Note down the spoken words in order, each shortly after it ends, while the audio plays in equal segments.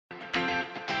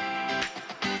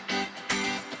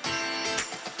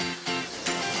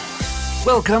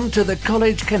Welcome to the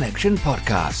College Connection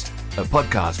podcast, a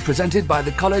podcast presented by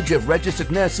the College of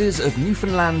Registered Nurses of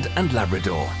Newfoundland and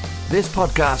Labrador. This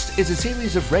podcast is a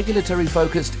series of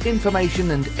regulatory-focused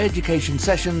information and education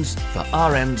sessions for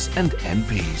RNs and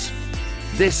NPs.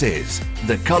 This is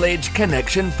the College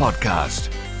Connection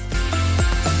podcast.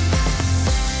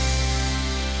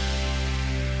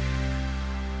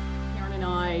 Karen and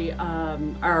I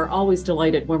are always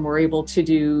delighted when we're able to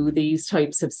do these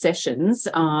types of sessions.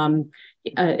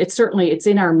 It's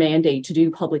in our mandate to do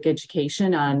public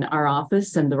education on our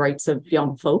office and the rights of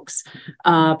young folks,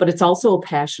 but it's also a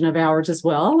passion of ours as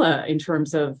well in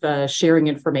terms of sharing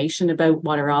information about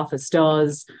what our office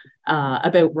does,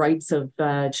 about rights of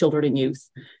children and youth,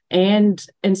 and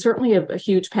certainly a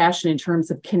huge passion in terms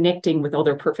of connecting with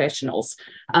other professionals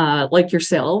like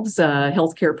yourselves,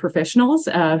 healthcare professionals,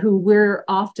 who we're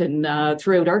often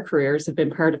throughout our careers have been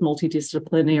part of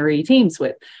multidisciplinary teams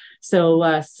with. So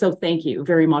thank you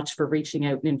very much for reaching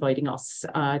out and inviting us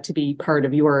to be part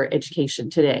of your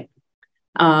education today.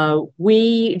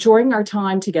 During our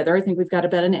time together, I think we've got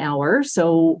about an hour.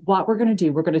 So what we're going to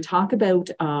do, we're going to talk about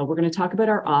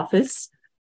our office.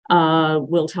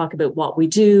 We'll talk about what we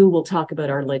do. We'll talk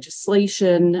about our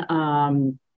legislation.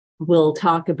 We'll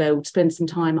spend some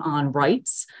time on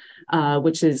rights,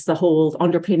 which is the whole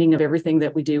underpinning of everything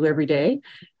that we do every day.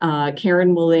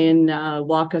 Karen will then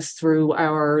walk us through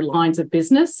our lines of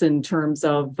business in terms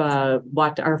of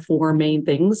what are four main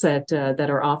things that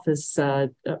our office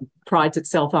prides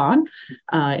itself on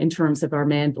in terms of our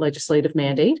legislative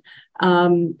mandate.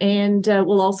 And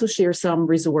we'll also share some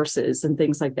resources and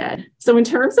things like that. So in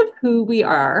terms of who we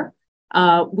are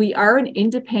an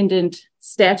independent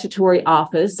statutory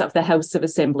office of the House of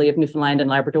Assembly of Newfoundland and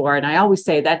Labrador. And I always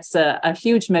say that's a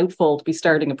huge mouthful to be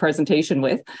starting a presentation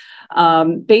with.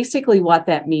 Basically, what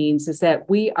that means is that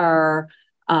we are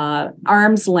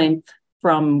arm's length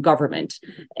from government,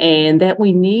 and that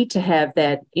we need to have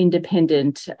that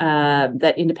independent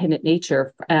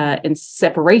nature and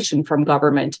separation from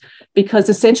government, because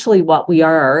essentially what we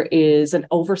are is an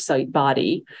oversight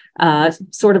body,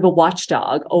 sort of a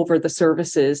watchdog over the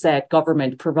services that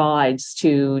government provides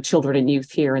to children and youth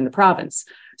here in the province.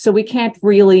 So we can't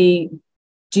really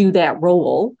do that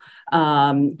role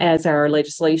as our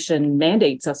legislation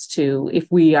mandates us to if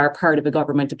we are part of a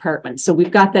government department. So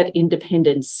we've got that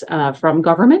independence from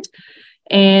government.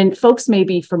 And folks may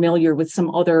be familiar with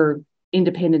some other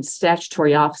independent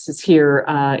statutory offices here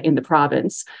in the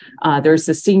province. There's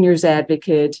the Seniors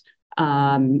Advocate,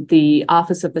 the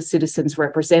Office of the Citizens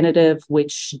Representative,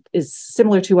 which is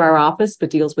similar to our office, but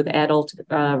deals with adult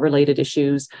related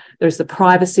issues. There's the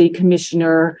Privacy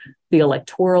Commissioner, the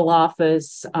Electoral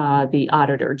Office, the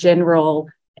Auditor General,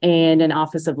 and an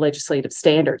Office of Legislative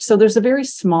Standards. So there's a very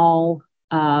small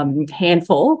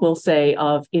handful, we'll say,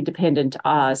 of independent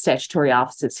statutory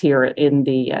offices here in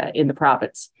the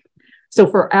province. So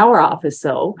for our office,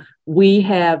 though, we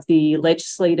have the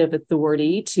legislative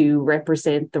authority to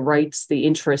represent the rights, the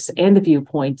interests, and the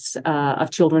viewpoints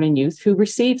of children and youth who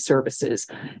receive services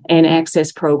and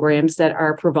access programs that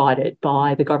are provided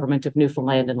by the Government of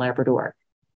Newfoundland and Labrador.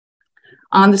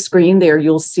 On the screen there,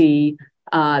 you'll see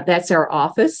that's our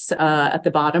office at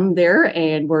the bottom there,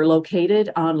 and we're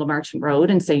located on Lamarchant Road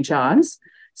in St. John's.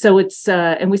 So it's,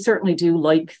 and we certainly do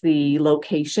like the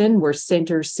location. We're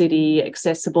center city,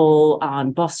 accessible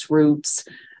on bus routes,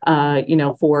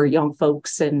 for young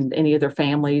folks and any of their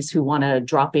families who want to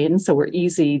drop in. So we're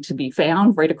easy to be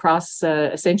found right across,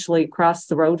 essentially across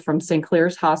the road from St.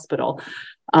 Clair's Hospital.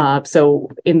 So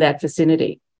in that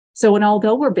vicinity. So, and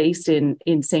although we're based in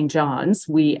St. John's,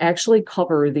 we actually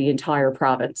cover the entire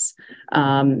province.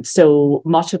 So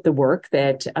much of the work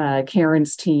that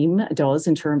Karen's team does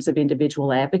in terms of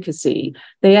individual advocacy,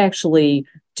 they actually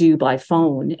do by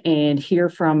phone and hear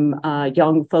from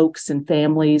young folks and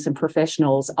families and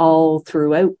professionals all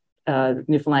throughout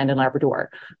Newfoundland and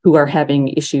Labrador who are having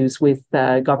issues with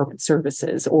government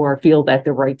services or feel that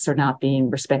their rights are not being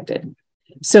respected.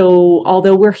 So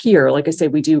although we're here, like I say,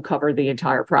 we do cover the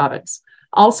entire province.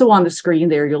 Also on the screen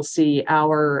there, you'll see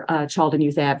our child and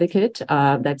youth advocate.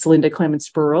 That's Linda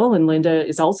Clements-Burrell. And Linda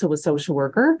is also a social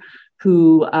worker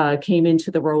who came into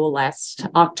the role last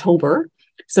October.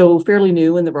 So fairly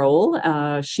new in the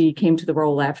role. She came to the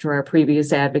role after our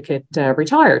previous advocate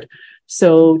retired.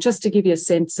 So just to give you a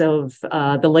sense of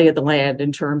the lay of the land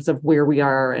in terms of where we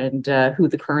are and who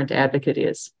the current advocate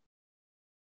is.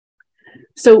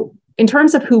 So in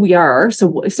terms of who we are,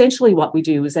 so essentially what we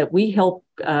do is that we help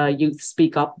youth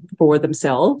speak up for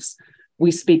themselves.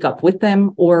 We speak up with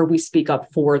them, or we speak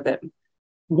up for them.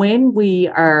 When we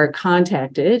are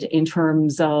contacted in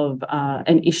terms of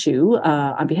an issue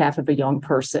on behalf of a young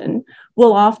person,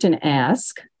 we'll often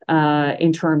ask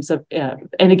in terms of,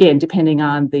 and again, depending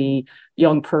on the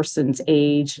young person's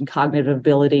age and cognitive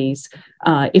abilities,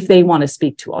 if they want to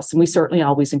speak to us. And we certainly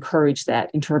always encourage that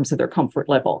in terms of their comfort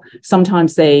level.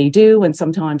 Sometimes they do, and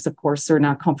sometimes, of course, they're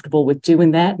not comfortable with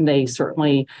doing that. And they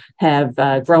certainly have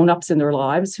grown-ups in their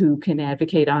lives who can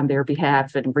advocate on their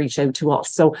behalf and reach out to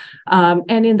us. So,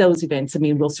 and in those events, I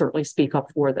mean, we'll certainly speak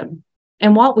up for them.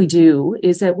 And what we do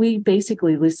is that we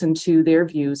basically listen to their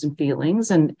views and feelings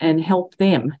and help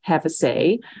them have a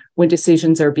say when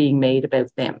decisions are being made about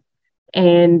them.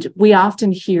 And we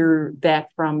often hear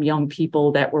that from young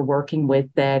people that we're working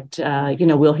with that,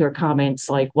 we'll hear comments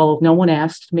like, well, no one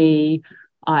asked me,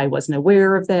 I wasn't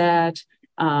aware of that.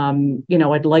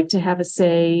 I'd like to have a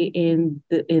say in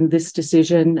this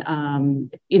decision.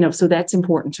 So that's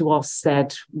important to us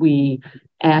that we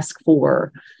ask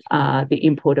for the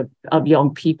input of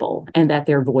young people and that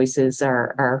their voices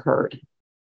are heard.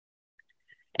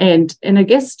 And I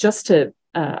guess just to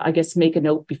make a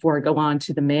note before I go on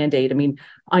to the mandate. I mean,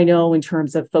 I know in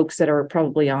terms of folks that are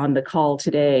probably on the call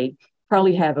today,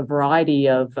 probably have a variety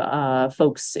of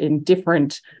folks in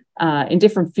different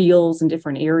fields and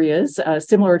different areas,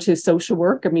 similar to social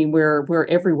work. I mean, we're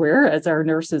everywhere as our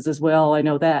nurses as well. I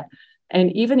know that.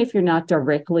 And even if you're not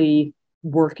directly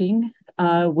working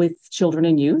with children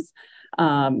and youth,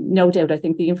 no doubt, I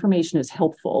think the information is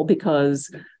helpful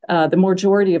because the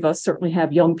majority of us certainly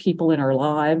have young people in our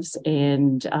lives,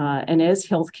 and as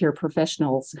healthcare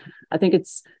professionals, I think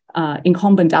it's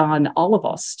incumbent on all of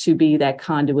us to be that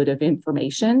conduit of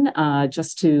information,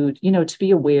 just to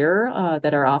be aware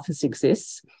that our office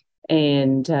exists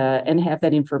and have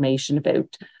that information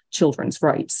about children's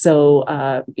rights.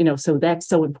 So, so that's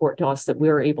so important to us that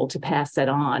we're able to pass that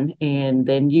on, and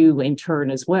then you in turn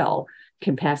as well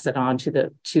can pass it on to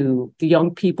the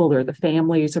young people or the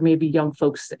families or maybe young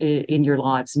folks in your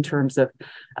lives in terms of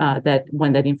that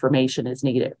when that information is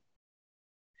needed.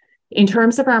 In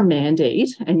terms of our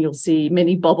mandate, and you'll see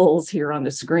many bubbles here on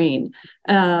the screen,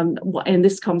 and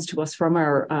this comes to us from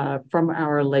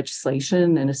our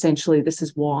legislation, and essentially this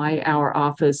is why our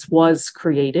office was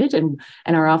created, and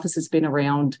our office has been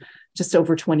around just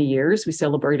over 20 years. We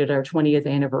celebrated our 20th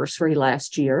anniversary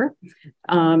last year.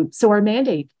 So our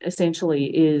mandate essentially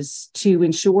is to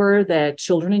ensure that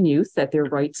children and youth, that their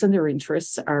rights and their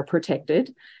interests are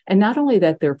protected, and not only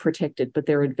that they're protected, but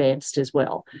they're advanced as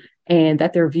well, and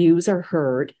that their views are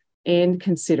heard and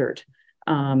considered.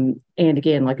 And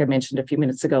again, like I mentioned a few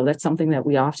minutes ago, that's something that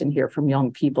we often hear from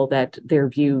young people, that their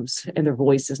views and their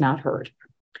voice is not heard.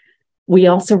 We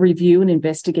also review and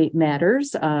investigate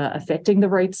matters affecting the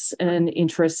rights and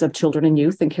interests of children and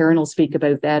youth, and Karen will speak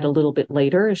about that a little bit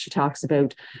later as she talks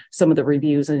about some of the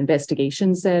reviews and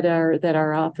investigations that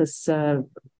our office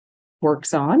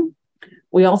works on.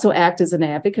 We also act as an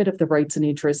advocate of the rights and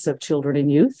interests of children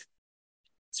and youth,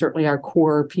 certainly our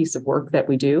core piece of work that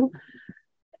we do.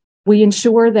 We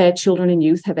ensure that children and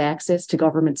youth have access to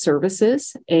government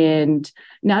services, and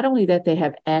not only that they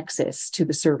have access to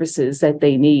the services that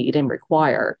they need and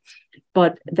require,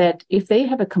 but that if they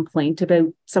have a complaint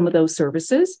about some of those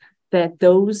services, that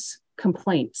those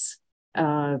complaints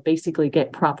basically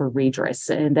get proper redress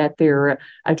and that they're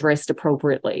addressed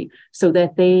appropriately so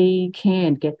that they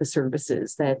can get the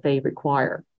services that they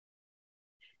require.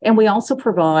 And we also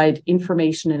provide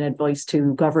information and advice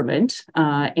to government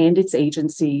and its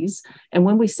agencies. And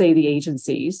when we say the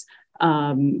agencies,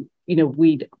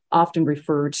 we'd often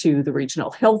refer to the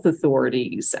regional health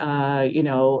authorities, and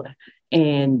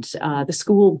the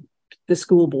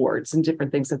school boards and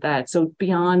different things like that. So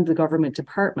beyond the government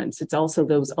departments, it's also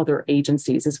those other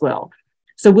agencies as well.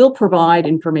 So we'll provide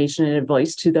information and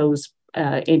advice to those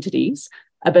entities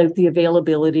about the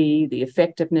availability, the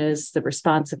effectiveness, the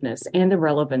responsiveness, and the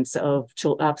relevance of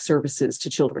services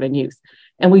to children and youth.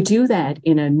 And we do that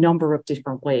in a number of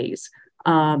different ways.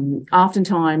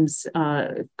 Oftentimes,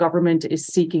 government is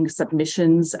seeking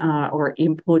submissions or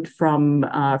input from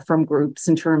groups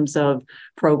in terms of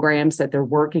programs that they're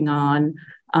working on.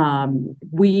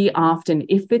 We often,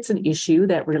 if it's an issue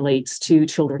that relates to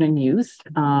children and youth,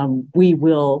 we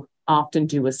will often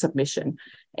do a submission.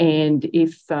 And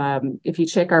if you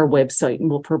check our website, and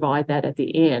we'll provide that at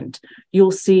the end,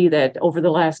 you'll see that over the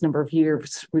last number of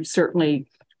years, we've certainly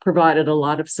provided a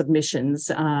lot of submissions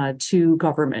to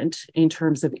government in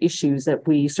terms of issues that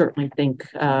we certainly think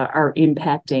are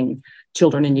impacting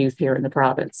children and youth here in the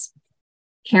province.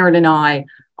 Karen and I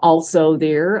Also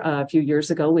there, a few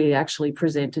years ago, we actually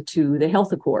presented to the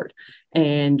Health Accord,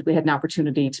 and we had an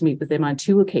opportunity to meet with them on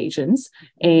 2 occasions.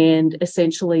 And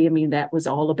essentially, I mean, that was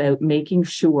all about making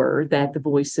sure that the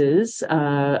voices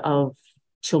of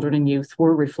children and youth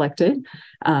were reflected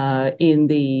in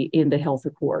the Health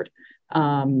Accord.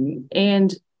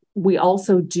 And we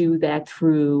also do that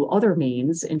through other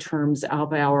means in terms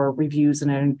of our reviews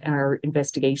and our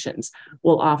investigations.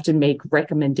 We'll often make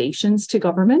recommendations to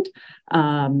government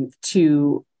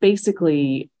to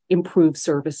basically improve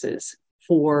services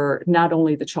for not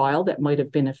only the child that might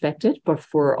have been affected, but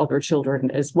for other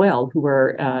children as well who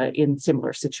are in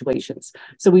similar situations.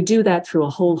 So we do that through a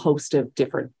whole host of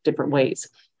different ways.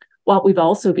 What we've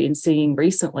also been seeing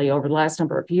recently over the last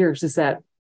number of years is that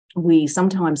we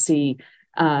sometimes see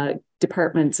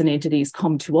departments and entities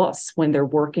come to us when they're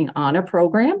working on a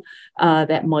program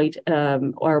that might,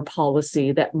 or a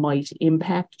policy that might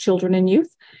impact children and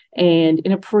youth, and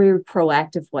in a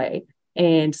proactive way,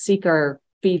 and seek our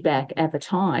feedback at the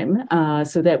time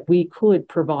so that we could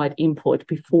provide input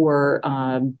before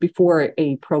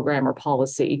a program or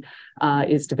policy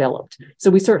is developed.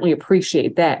 So we certainly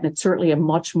appreciate that, and it's certainly a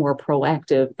much more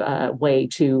proactive way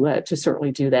to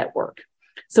certainly do that work.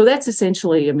 So that's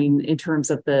essentially, I mean, in terms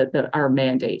of our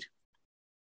mandate.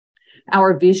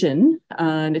 Our vision,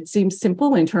 and it seems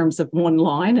simple in terms of one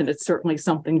line, and it's certainly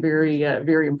something very,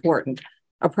 very important.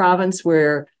 A province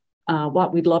where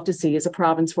what we'd love to see is a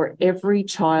province where every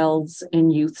child's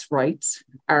and youth's rights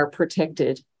are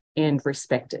protected and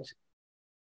respected.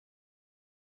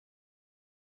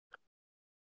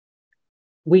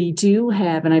 We do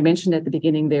have, and I mentioned at the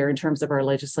beginning there in terms of our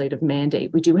legislative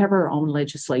mandate, we do have our own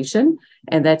legislation,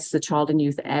 and that's the Child and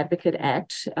Youth Advocate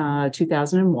Act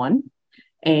 2001.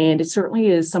 And it certainly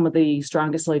is some of the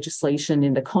strongest legislation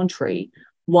in the country.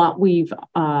 What we've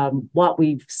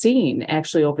seen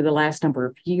actually over the last number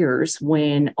of years,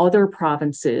 when other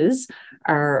provinces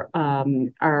are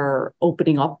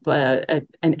opening up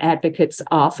an advocate's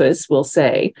office, we'll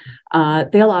say,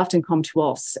 they'll often come to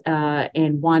us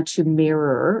and want to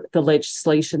mirror the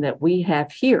legislation that we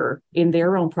have here in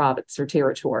their own province or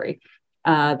territory.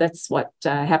 That's what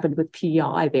happened with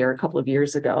PEI there a couple of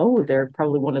years ago. They're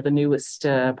probably one of the newest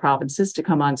provinces to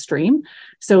come on stream.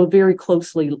 So very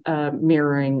closely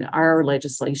mirroring our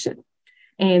legislation.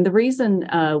 And the reason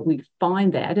we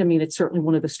find that, I mean, it's certainly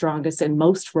one of the strongest and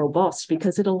most robust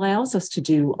because it allows us to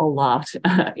do a lot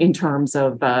in terms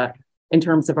of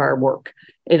our work.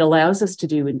 It allows us to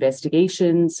do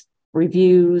investigations,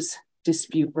 reviews,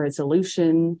 dispute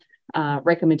resolution,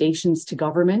 recommendations to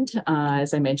government,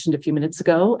 as I mentioned a few minutes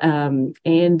ago,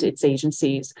 and its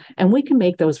agencies. And we can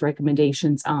make those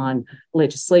recommendations on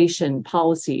legislation,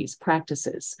 policies,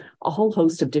 practices, a whole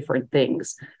host of different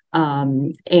things.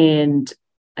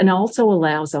 And also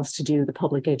allows us to do the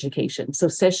public education. So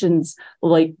sessions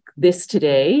like this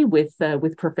today with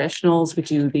professionals, we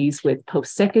do these with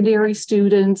post-secondary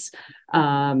students.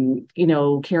 Karen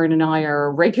and I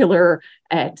are regular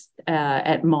at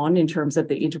MUN in terms of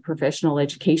the interprofessional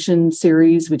education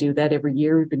series. We do that every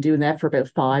year. We've been doing that for about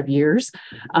 5 years.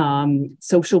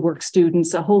 Social work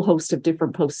students, a whole host of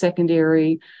different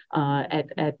post-secondary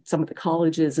at some of the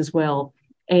colleges as well.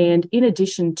 And in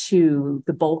addition to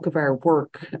the bulk of our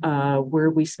work, where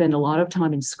we spend a lot of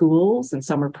time in schools and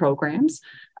summer programs,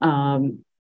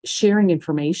 sharing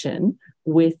information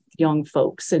with young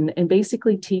folks and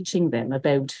basically teaching them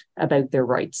about their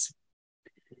rights.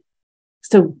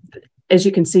 So as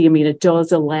you can see, I mean, it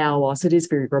does allow us, it is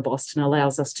very robust and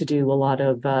allows us to do a lot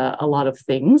of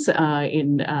things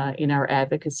in our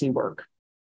advocacy work.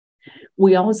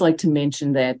 We always like to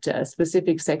mention that a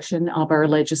specific section of our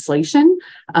legislation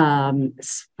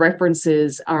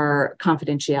references our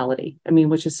confidentiality, I mean,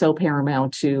 which is so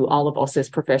paramount to all of us as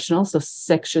professionals. So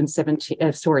section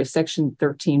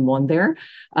 13.1 there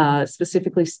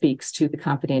specifically speaks to the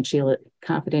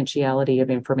confidentiality of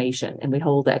information. And we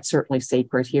hold that certainly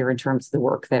sacred here in terms of the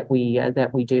work that we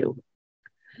do.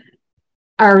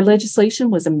 Our legislation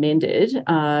was amended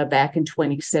back in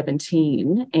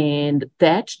 2017, and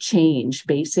that change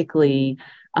basically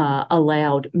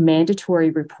allowed mandatory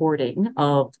reporting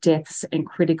of deaths and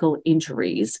critical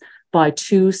injuries by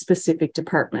 2 specific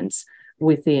departments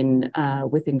within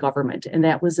government, and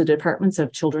that was the Departments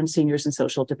of Children, Seniors, and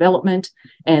Social Development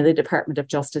and the Department of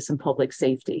Justice and Public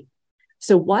Safety.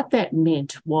 So what that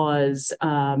meant was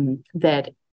that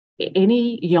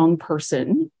any young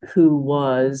person who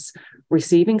was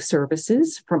receiving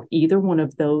services from either one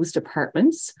of those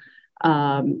departments,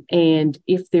 and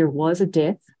if there was a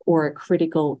death or a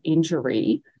critical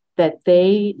injury, that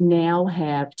they now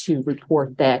have to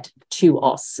report that to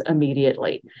us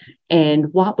immediately.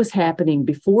 And what was happening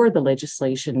before the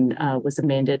legislation was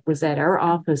amended was that our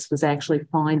office was actually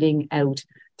finding out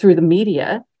through the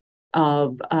media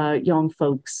of young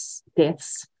folks'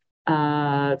 deaths,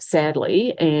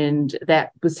 sadly, and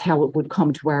that was how it would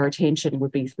come to our attention,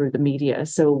 would be through the media.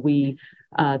 So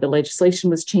the legislation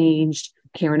was changed.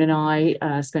 Karen and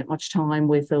I spent much time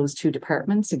with those two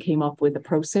departments and came up with a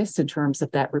process in terms of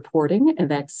that reporting,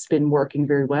 and that's been working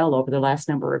very well over the last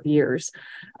number of years.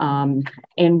 And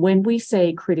when we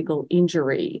say critical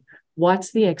injury, what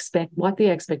the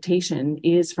expectation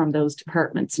is from those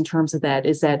departments in terms of that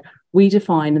is that we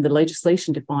define, and the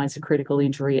legislation defines, a critical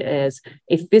injury as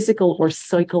a physical or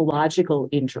psychological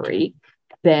injury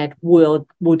that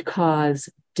would cause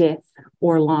death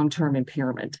or long-term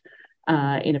impairment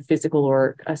in a physical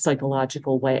or a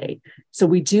psychological way. So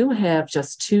we do have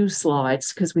just 2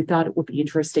 slides because we thought it would be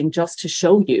interesting just to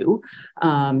show you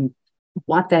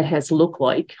what that has looked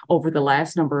like over the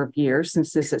last number of years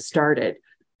since this has started.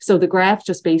 So the graph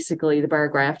just basically, the bar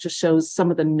graph just shows some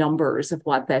of the numbers of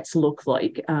what that's looked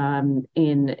like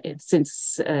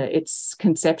since its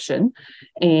conception.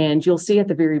 And you'll see at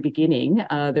the very beginning,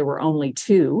 there were only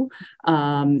 2.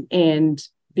 And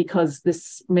because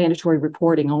this mandatory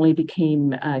reporting only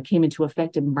came into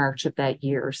effect in March of that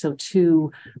year. So 2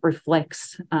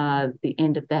 reflects the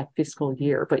end of that fiscal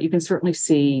year. But you can certainly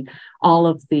see all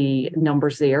of the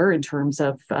numbers there in terms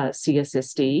of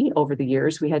CSSD over the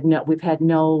years. We've had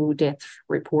no death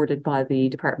reported by the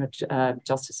Department of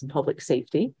Justice and Public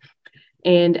Safety.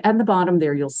 And at the bottom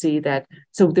there, you'll see that,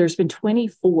 so there's been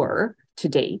 24 to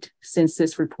date since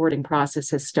this reporting process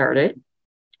has started.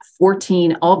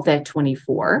 14 of that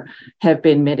 24 have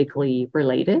been medically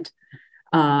related.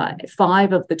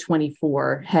 5 of the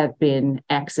 24 have been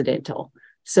accidental.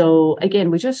 So again,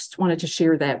 we just wanted to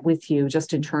share that with you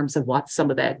just in terms of what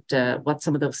some of those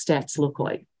stats look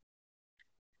like.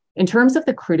 In terms of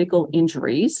the critical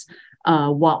injuries,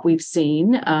 what we've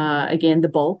seen, again, the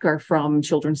bulk are from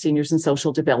children, seniors, and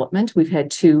social development. We've had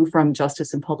 2 from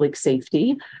justice and public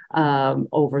safety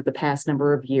over the past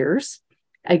number of years.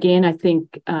 Again, I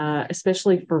think,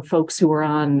 especially for folks who are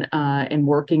on and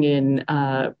working in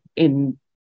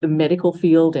the medical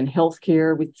field and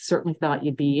healthcare, we certainly thought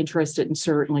you'd be interested in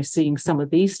certainly seeing some of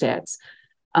these stats.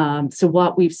 So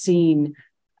what we've seen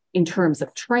in terms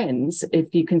of trends,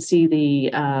 if you can see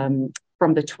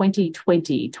from the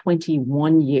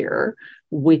 2020-21 year,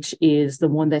 which is the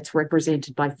one that's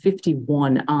represented by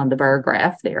 51 on the bar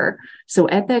graph there. So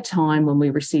at that time, when we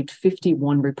received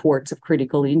 51 reports of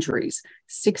critical injuries,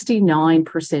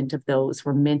 69% of those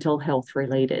were mental health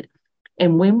related.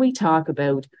 And when we talk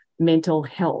about mental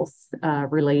health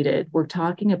related, we're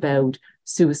talking about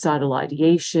suicidal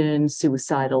ideation,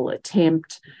 suicidal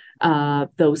attempt,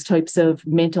 those types of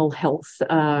mental health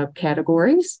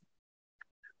categories.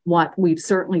 What we've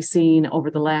certainly seen over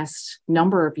the last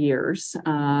number of years,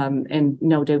 and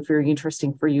no doubt very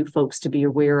interesting for you folks to be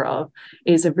aware of,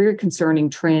 is a very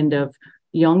concerning trend of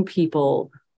young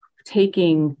people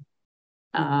taking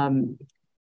not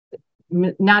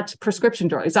prescription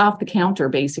drugs, off the counter,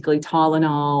 basically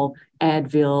Tylenol,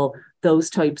 Advil, those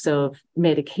types of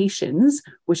medications,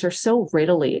 which are so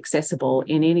readily accessible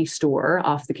in any store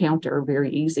off the counter,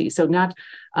 very easy. So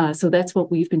that's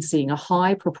what we've been seeing, a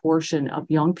high proportion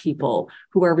of young people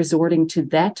who are resorting to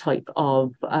that type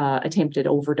of attempted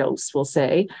overdose, we'll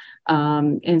say,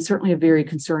 and certainly a very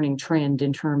concerning trend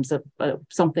in terms of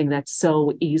something that's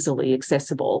so easily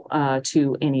accessible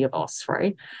to any of us,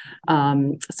 right?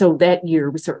 So that year,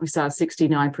 we certainly saw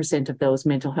 69% of those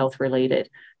mental health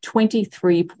related.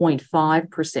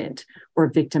 23.5% were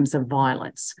victims of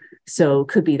violence. So it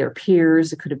could be their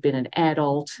peers, it could have been an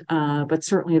adult, but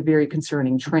certainly a very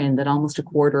concerning trend that almost a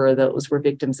quarter of those were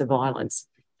victims of violence.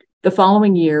 The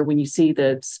following year, when you see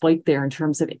the spike there in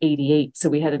terms of 88, so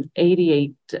we had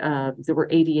there were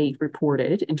 88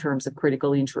 reported in terms of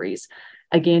critical injuries.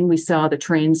 Again, we saw the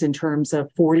trends in terms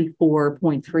of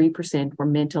 44.3% were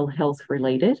mental health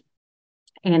related.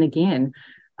 And again,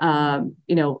 some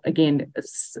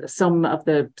of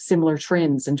the similar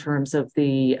trends in terms of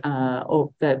the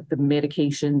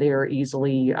medication, they're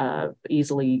easily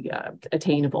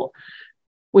attainable.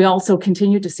 We also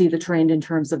continue to see the trend in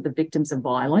terms of the victims of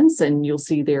violence, and you'll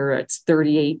see there it's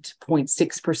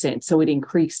 38.6%. So it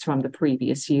increased from the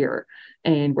previous year,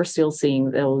 and we're still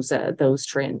seeing those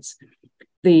trends.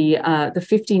 The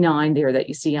 59 there that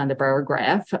you see on the bar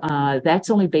graph, that's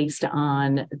only based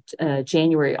on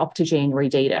January, up to January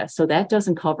data. So that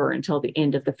doesn't cover until the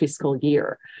end of the fiscal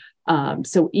year.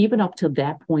 So even up to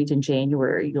that point in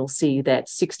January, you'll see that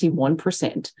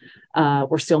 61%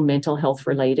 were still mental health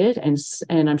related.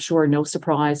 And I'm sure no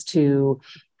surprise to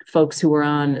folks who are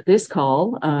on this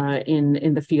call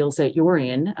in the fields that you're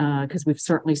in, because we've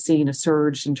certainly seen a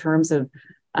surge in terms of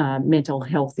mental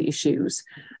health issues.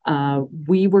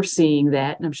 We were seeing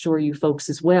that, and I'm sure you folks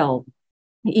as well,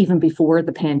 even before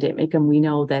the pandemic. And we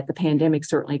know that the pandemic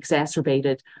certainly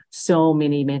exacerbated so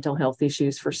many mental health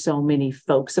issues for so many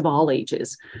folks of all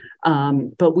ages.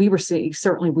 But we were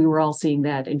we were all seeing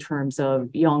that in terms of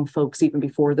young folks even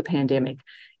before the pandemic.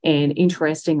 And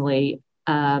interestingly,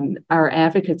 our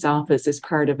advocates office is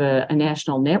part of a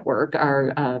national network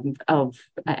of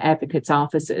advocates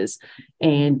offices.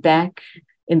 And back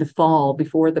in the fall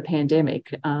before the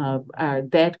pandemic,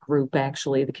 that group,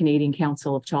 actually, the Canadian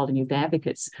Council of Child and Youth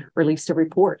Advocates, released a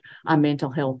report on mental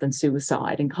health and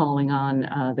suicide and calling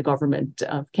on the government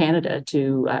of Canada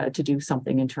to do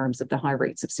something in terms of the high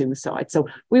rates of suicide. So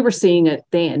we were seeing it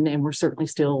then, and we're certainly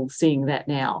still seeing that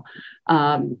now.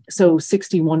 So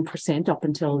 61% up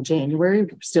until January,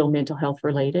 still mental health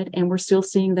related, and we're still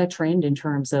seeing that trend in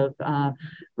terms of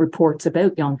reports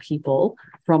about young people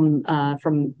from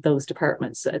those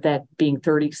departments, that being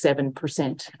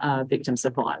 37% victims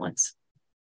of violence.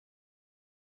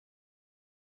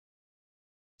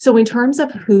 So in terms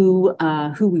of who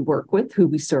we work with, who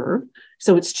we serve,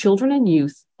 so it's children and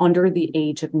youth under the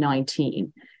age of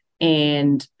 19.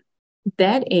 And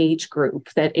that age group,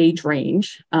 that age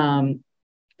range,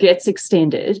 gets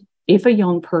extended if a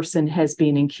young person has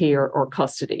been in care or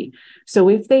custody. So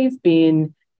if they've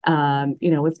been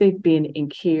if they've been in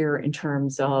care in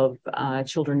terms of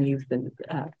Children, Youth and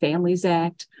Families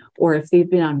Act, or if they've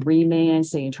been on remand,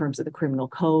 say in terms of the Criminal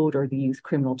Code or the Youth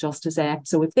Criminal Justice Act.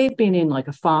 So if they've been in like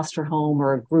a foster home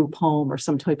or a group home or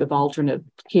some type of alternate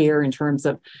care in terms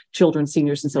of children,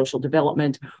 seniors, and social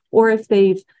development, or if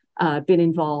they've been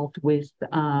involved with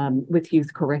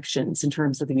youth corrections in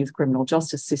terms of the youth criminal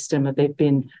justice system, if they've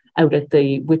been out at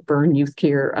the Whitburn Youth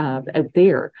Care out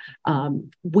there,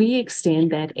 we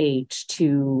extend that age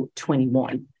to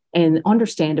 21, and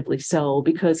understandably so,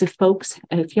 because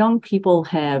if young people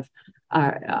have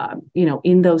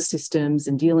in those systems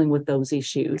and dealing with those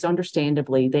issues,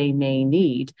 understandably they may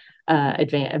need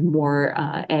more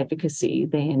advocacy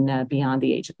than beyond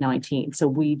the age of 19. So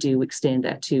we do extend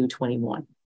that to 21.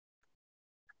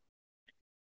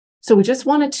 So we just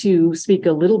wanted to speak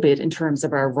a little bit in terms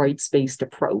of our rights-based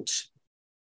approach.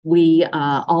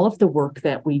 All of the work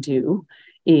that we do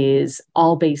is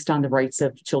all based on the rights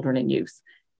of children and youth.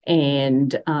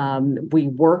 And we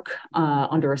work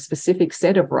under a specific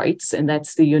set of rights, and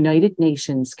that's the United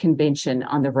Nations Convention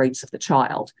on the Rights of the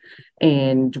Child.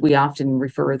 And we often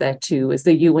refer that to as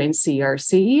the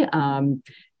UNCRC.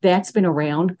 That's been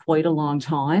around quite a long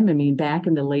time. I mean, back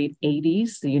in the late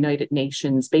 80s, the United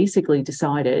Nations basically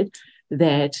decided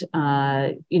that,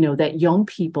 that young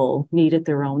people needed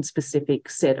their own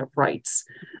specific set of rights.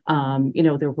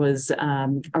 There was a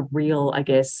real,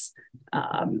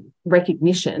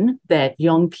 recognition that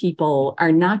young people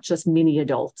are not just mini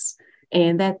adults,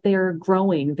 and that they're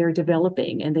growing, they're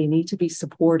developing, and they need to be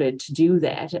supported to do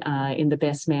that in the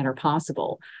best manner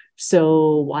possible.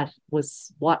 So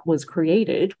what was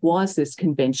created was this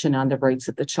Convention on the Rights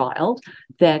of the Child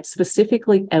that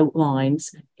specifically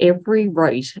outlines every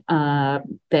right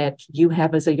that you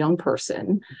have as a young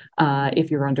person if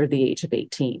you're under the age of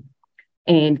 18.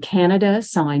 And Canada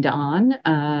signed on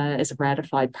as a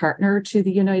ratified partner to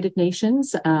the United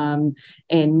Nations, and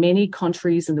many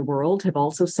countries in the world have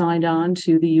also signed on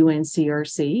to the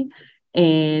UNCRC.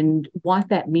 And what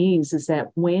that means is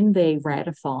that when they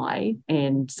ratify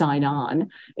and sign on,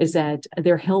 is that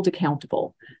they're held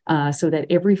accountable, so that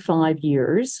every 5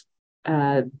 years,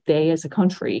 they as a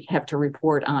country have to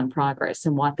report on progress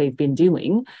and what they've been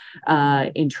doing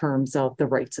in terms of the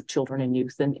rights of children and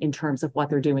youth, and in terms of what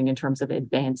they're doing in terms of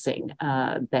advancing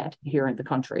that here in the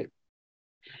country.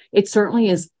 It certainly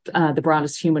is the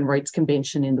broadest human rights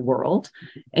convention in the world.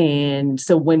 And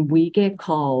so when we get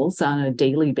calls on a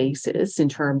daily basis in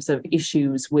terms of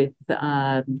issues with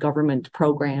government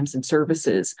programs and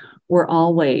services, we're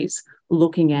always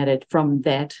looking at it from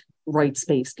that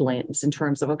rights-based lens in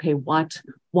terms of, okay, what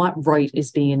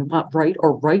right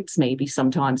or rights maybe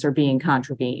sometimes are being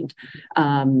contravened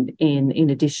in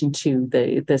addition to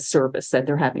the service that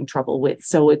they're having trouble with.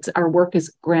 So our work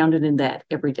is grounded in that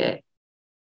every day.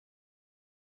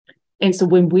 And so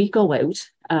when we go out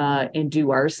and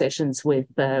do our sessions with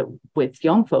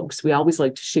young folks, we always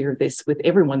like to share this with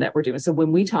everyone that we're doing. So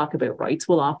when we talk about rights,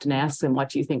 we'll often ask them, what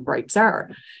do you think rights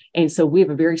are? And so we have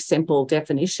a very simple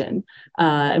definition.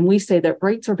 And we say that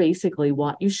rights are basically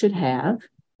what you should have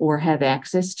or have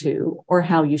access to, or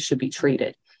how you should be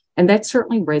treated. And that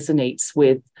certainly resonates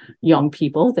with young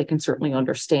people. They can certainly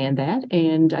understand that.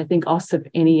 And I think us of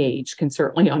any age can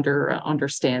certainly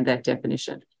understand that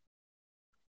definition.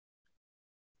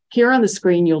 Here on the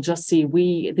screen, you'll just see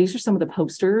these are some of the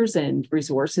posters and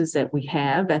resources that we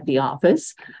have at the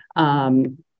office.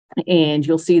 And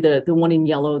you'll see the one in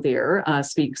yellow there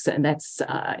speaks, and that's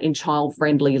in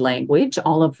child-friendly language.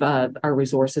 All of our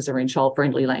resources are in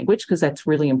child-friendly language because that's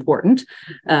really important,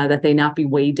 that they not be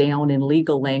weighed down in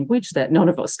legal language that none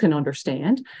of us can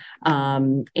understand.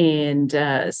 So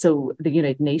the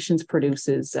United Nations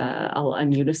produces,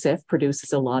 and UNICEF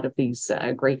produces a lot of these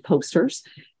great posters.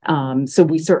 So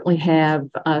we certainly have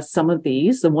some of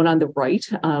these. The one on the right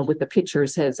with the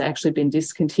pictures has actually been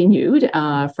discontinued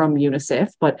from UNICEF,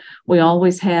 but we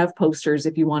always have posters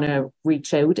if you want to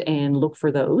reach out and look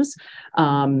for those.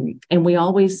 And we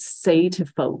always say to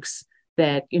folks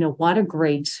that, what a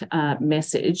great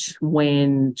message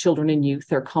when children and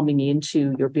youth are coming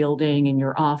into your building, in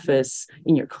your office,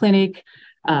 in your clinic,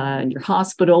 in your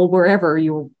hospital, wherever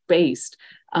you're based.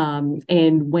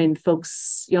 And when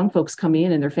young folks come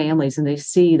in and their families and they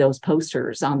see those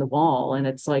posters on the wall, and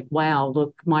it's like, wow,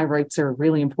 look, my rights are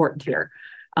really important here.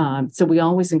 So we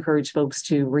always encourage folks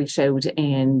to reach out,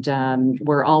 and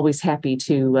we're always happy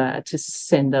to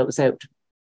send those out.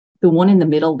 The one in the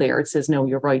middle there, it says Know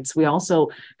Your Rights. We also,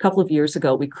 a couple of years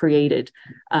ago, we created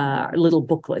little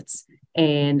booklets.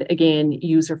 And again,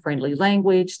 user-friendly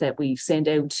language that we send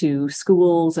out to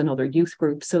schools and other youth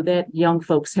groups so that young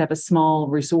folks have a small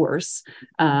resource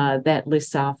that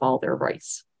lists off all their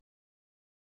rights.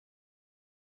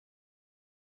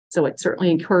 So I'd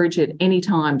certainly encourage at any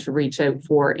time to reach out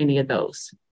for any of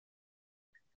those.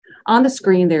 On the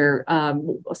screen there,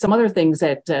 some other things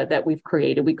that we've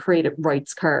created. We created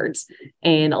rights cards,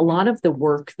 and a lot of the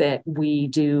work that we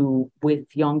do with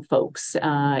young folks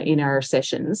in our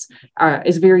sessions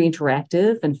is very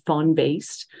interactive and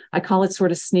fun-based. I call it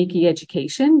sort of sneaky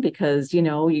education because,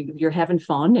 you're having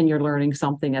fun and you're learning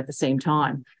something at the same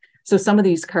time. So some of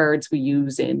these cards we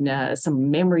use in some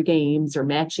memory games or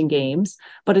matching games,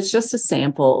 but it's just a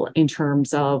sample in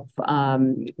terms of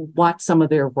what some of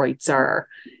their rights are.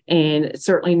 And it's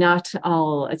certainly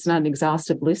it's not an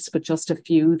exhaustive list, but just a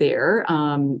few there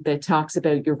that talks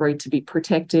about your right to be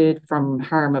protected from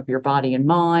harm of your body and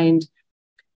mind.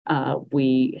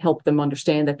 We help them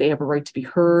understand that they have a right to be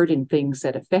heard in things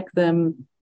that affect them.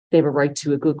 They have a right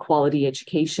to a good quality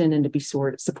education and to be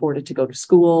supported to go to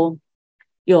school.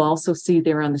 You'll also see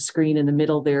there on the screen in the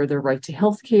middle there, their right to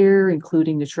healthcare,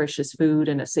 including nutritious food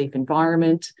and a safe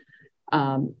environment,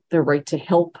 their right to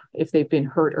help if they've been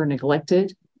hurt or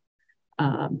neglected,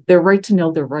 their right to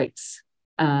know their rights.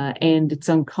 And it's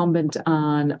incumbent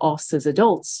on us as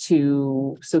adults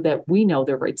so that we know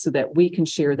their rights, so that we can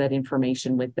share that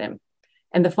information with them.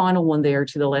 And the final one there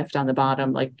to the left on the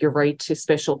bottom, like your right to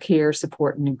special care,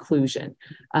 support, and inclusion,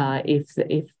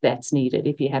 if that's needed,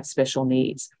 if you have special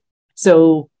needs.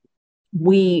 So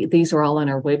these are all on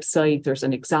our website.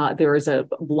 There is a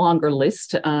longer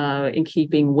list in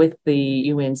keeping with the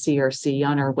UNCRC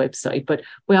on our website, but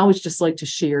we always just like to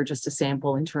share just a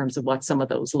sample in terms of what some of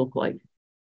those look like.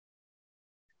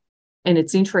 And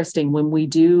it's interesting when we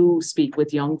do speak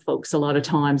with young folks, a lot of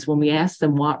times when we ask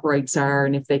them what rights are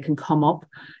and if they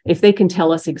can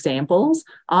tell us examples,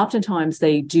 oftentimes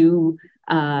they do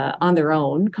on their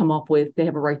own come up with they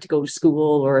have a right to go to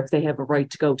school or if they have a right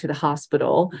to go to the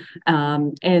hospital.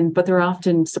 But they're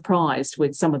often surprised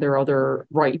with some of their other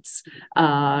rights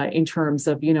in terms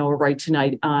of, a right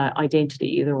to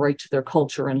identity, the right to their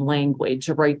culture and language,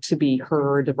 a right to be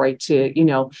heard, a right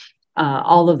to,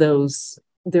 all of those.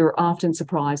 They're often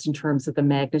surprised in terms of the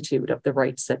magnitude of the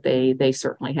rights that they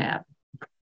certainly have.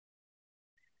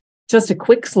 Just a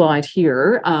quick slide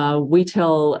here. We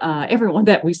tell everyone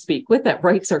that we speak with that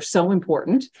rights are so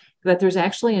important that there's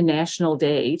actually a national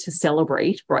day to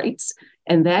celebrate rights.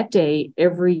 And that day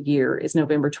every year is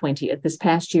November 20th. This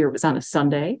past year it was on a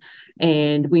Sunday,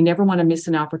 and we never want to miss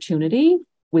an opportunity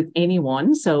with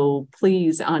anyone. So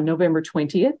please, on November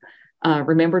 20th,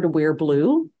 remember to wear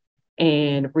blue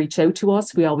and reach out to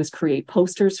us. We always create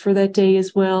posters for that day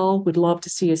as well. We'd love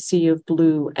to see a sea of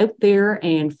blue out there,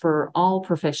 and for all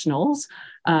professionals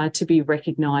to be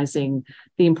recognizing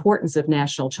the importance of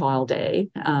National Child Day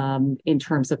in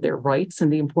terms of their rights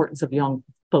and the importance of young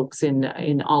folks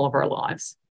in all of our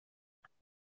lives.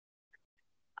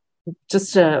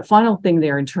 Just a final thing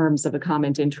there in terms of a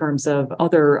comment in terms of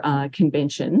other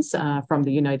conventions from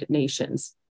the United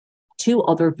Nations. Two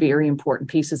other very important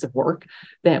pieces of work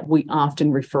that we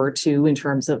often refer to in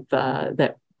terms of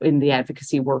that in the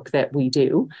advocacy work that we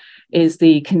do is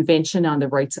the Convention on the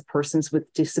Rights of Persons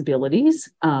with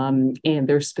Disabilities. And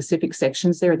there's specific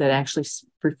sections there that actually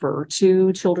refer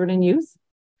to children and youth.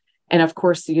 And of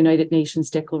course, the United Nations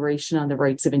Declaration on the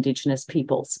Rights of Indigenous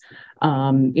Peoples.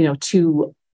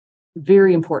 Two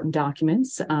very important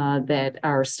documents that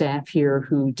our staff here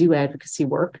who do advocacy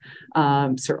work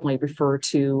certainly refer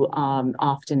to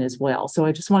often as well. So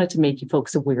I just wanted to make you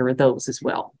folks aware of those as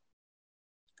well.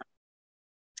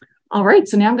 All right,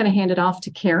 so now I'm going to hand it off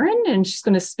to Karen, and she's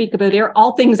going to speak about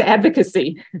all things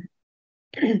advocacy.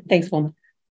 Thanks, Wilma.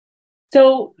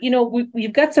 So,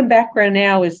 we've got some background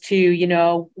now as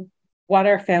to, what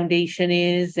our foundation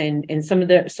is and some of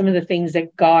the things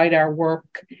that guide our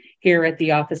work here at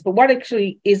the office. But what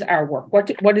actually is our work?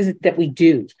 What is it that we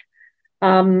do?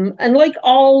 And like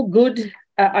all good,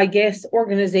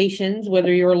 organizations,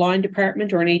 whether you're a line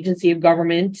department or an agency of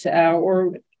government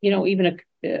or, even a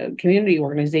community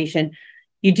organization,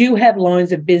 you do have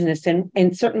lines of business.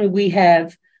 And certainly we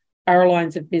have our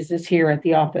lines of business here at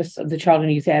the Office of the Child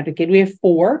and Youth Advocate. We have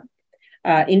 4.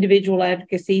 Individual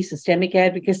advocacy, systemic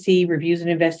advocacy, reviews and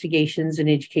investigations, and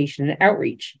education and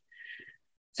outreach.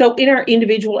 So in our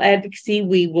individual advocacy,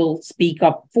 we will speak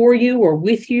up for you or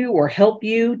with you or help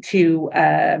you to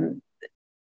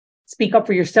speak up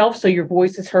for yourself so your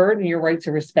voice is heard and your rights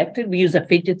are respected. We use a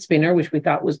fidget spinner, which we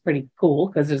thought was pretty cool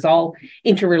because it's all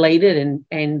interrelated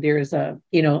and there's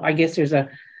there's a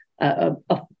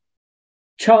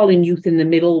child and youth in the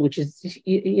middle, which is,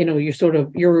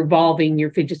 you're revolving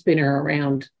your fidget spinner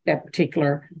around that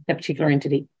particular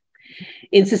entity.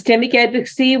 In systemic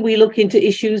advocacy, we look into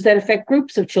issues that affect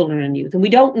groups of children and youth, and we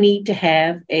don't need to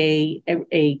have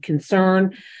a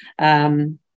concern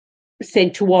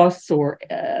sent to us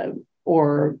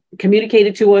or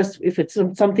communicated to us. If it's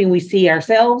something we see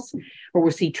ourselves or we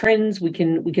see trends, we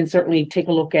can certainly take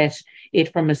a look at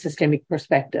it from a systemic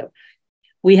perspective.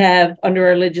 We have, under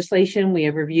our legislation, we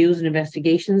have reviews and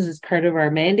investigations as part of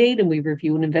our mandate, and we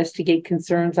review and investigate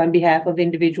concerns on behalf of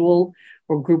individual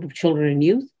or group of children and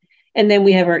youth. And then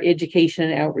we have our education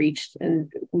and outreach,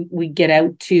 and we get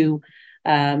out to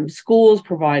schools,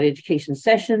 provide education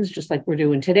sessions, just like we're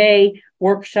doing today,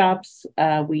 workshops.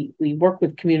 We work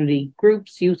with community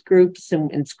groups, youth groups,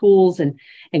 and schools and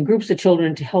groups of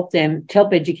children to help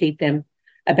educate them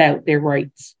about their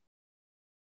rights.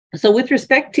 So with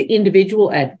respect to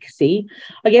individual advocacy,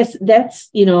 I guess that's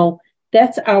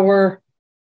our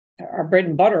bread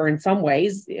and butter in some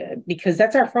ways, because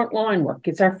that's our frontline work.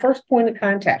 It's our first point of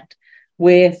contact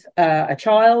with a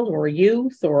child or a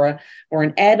youth or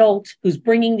an adult who's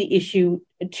bringing the issue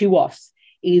to us,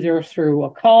 either through a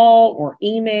call or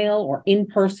email or in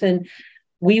person.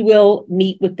 We will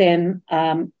meet with them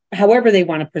however they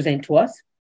want to present to us,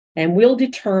 and we'll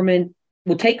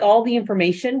take all the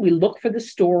information. We look for the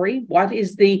story.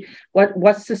 What's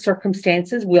the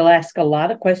circumstances? We'll ask a lot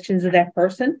of questions of that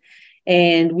person,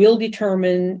 and we'll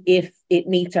determine if it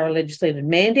meets our legislative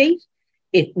mandate.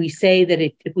 If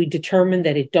we determine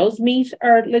that it does meet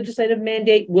our legislative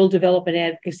mandate, we'll develop an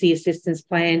advocacy assistance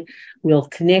plan. We'll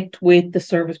connect with the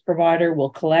service provider.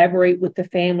 We'll collaborate with the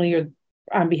family or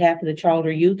on behalf of the child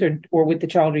or youth or with the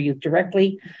child or youth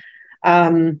directly.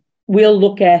 We'll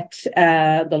look at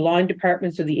the line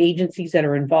departments or the agencies that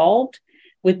are involved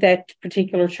with that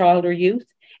particular child or youth.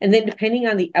 And then depending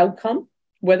on the outcome,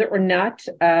 whether or not,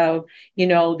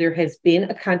 there has been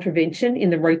a contravention in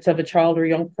the rights of a child or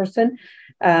young person,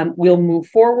 we'll move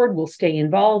forward, we'll stay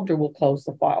involved, or we'll close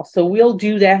the file. So we'll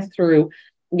do that through,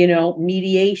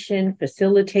 mediation,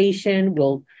 facilitation.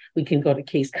 We can go to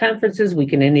case conferences. We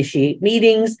can initiate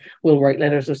meetings. We'll write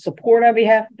letters of support on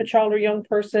behalf of a child or young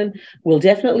person. We'll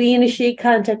definitely initiate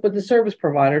contact with the service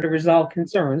provider to resolve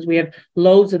concerns. We have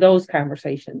loads of those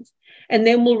conversations. And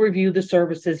then we'll review the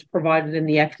services provided and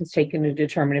the actions taken to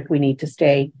determine if we need to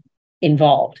stay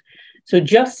involved. So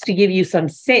just to give you some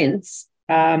sense,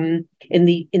 in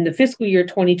the fiscal year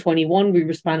 2021, we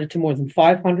responded to more than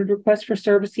 500 requests for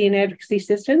servicing and advocacy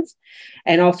assistance,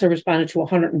 and also responded to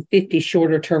 150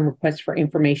 shorter term requests for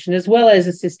information, as well as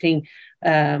assisting,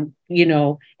 and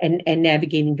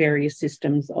navigating various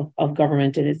systems of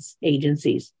government and its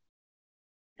agencies.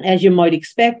 As you might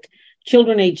expect,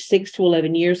 children aged 6 to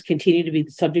 11 years continue to be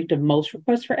the subject of most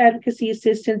requests for advocacy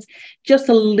assistance, just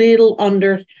a little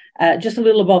above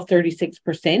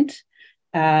 36%.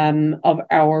 Of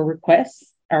our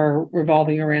requests are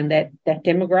revolving around that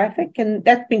demographic, and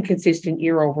that's been consistent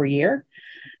year over year.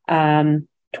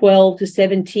 12 to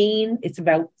 17, it's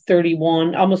about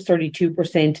 31, almost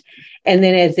 32%. And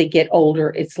then as they get older,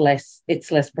 it's less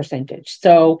percentage.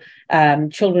 So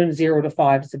children 0 to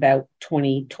 5 is about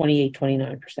 28,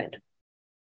 29%.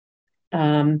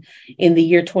 In the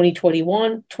year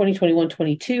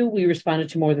 2021-22, we responded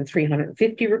to more than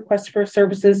 350 requests for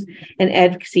services and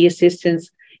advocacy assistance,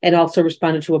 and also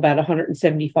responded to about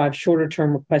 175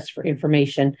 shorter-term requests for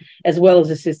information, as well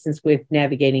as assistance with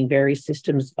navigating various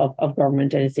systems of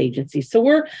government and its agencies. So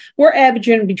we're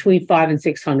averaging between 500 and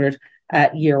 600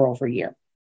 year over year.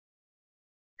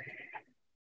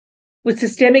 With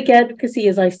systemic advocacy,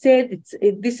 as I said,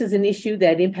 this is an issue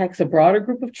that impacts a broader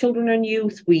group of children and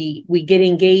youth. We get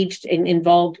engaged and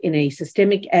involved in a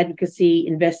systemic advocacy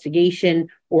investigation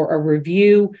or a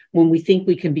review when we think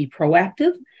we can be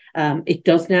proactive. It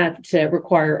does not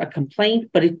require a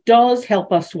complaint, but it does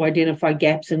help us to identify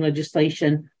gaps in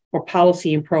legislation or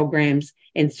policy and programs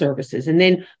and services. And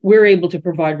then we're able to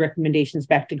provide recommendations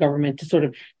back to government to sort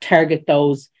of target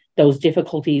those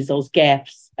difficulties, those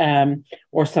gaps,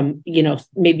 or some,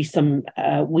 maybe some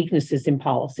weaknesses in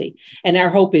policy. And our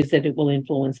hope is that it will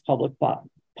influence public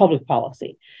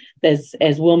policy.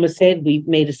 As Wilma said, we've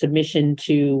made a submission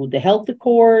to the Health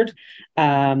Accord.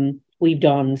 We've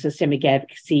done systemic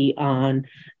advocacy on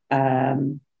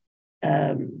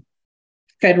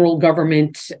federal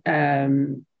government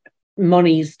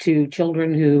monies to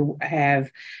children who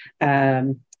have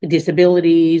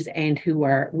disabilities and who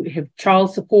have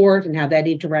child support, and how that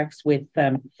interacts with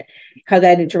the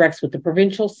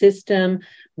provincial system.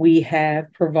 We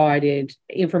have provided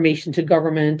information to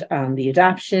government on the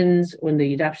adoptions when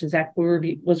the Adoptions Act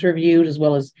was reviewed, as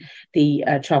well as the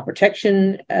child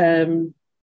protection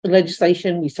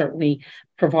legislation. We certainly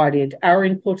provided our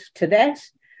input to that.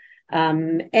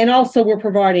 And also we're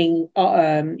providing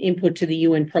input to the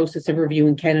UN process of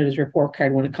reviewing Canada's report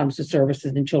card when it comes to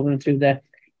services and children through the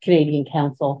Canadian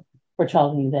Council for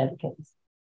Child and Youth Advocates.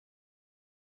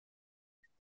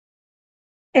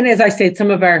 And as I said,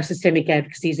 some of our systemic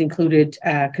advocacies included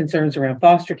concerns around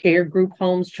foster care, group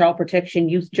homes, child protection,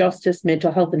 youth justice,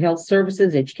 mental health and health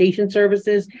services, education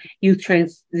services, youth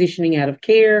transitioning out of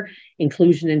care,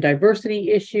 inclusion and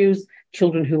diversity issues,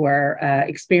 children who are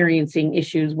experiencing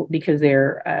issues because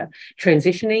they're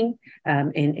transitioning,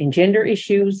 and gender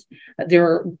issues.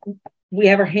 We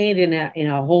have our hand in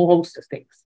a whole host of things.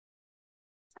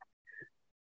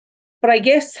 But I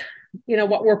guess,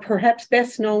 what we're perhaps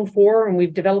best known for, and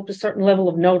we've developed a certain level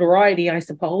of notoriety, I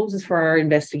suppose, is for our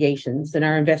investigations and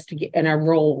our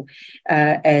role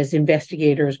as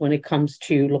investigators when it comes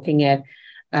to looking at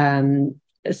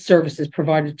services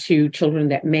provided to children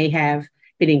that may have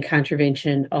been in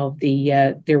contravention of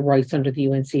their rights under the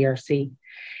UNCRC.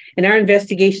 And our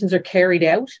investigations are carried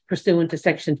out pursuant to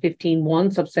Section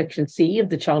 15(1), subsection C of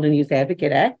the Child and Youth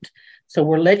Advocate Act. So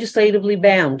we're legislatively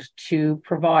bound to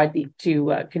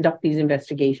conduct these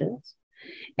investigations.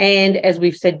 And as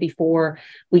we've said before,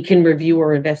 we can review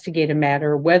or investigate a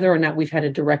matter whether or not we've had a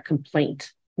direct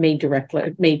complaint made to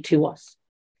us.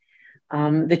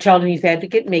 The Child and Youth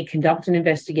Advocate may conduct an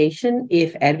investigation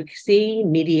if advocacy,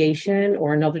 mediation,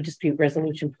 or another dispute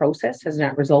resolution process has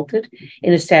not resulted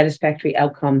in a satisfactory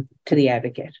outcome to the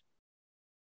advocate.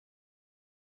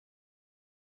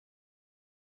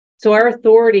 So our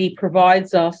authority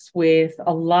provides us with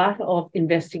a lot of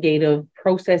investigative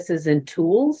processes and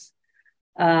tools.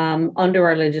 Under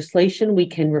our legislation, we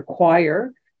can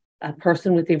require a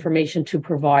person with information to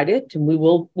provide it, and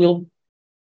we'll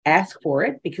ask for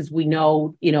it because we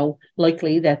know,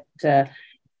 likely that,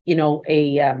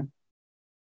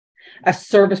 a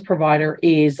service provider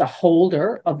is a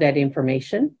holder of that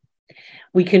information.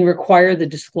 We can require the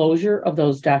disclosure of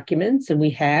those documents, and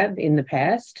we have in the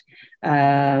past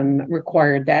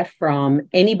required that from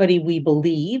anybody we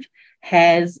believe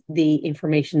has the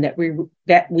information that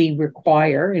we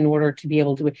require in order to be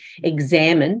able to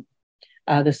examine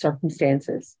the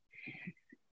circumstances.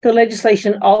 The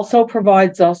legislation also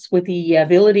provides us with the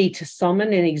ability to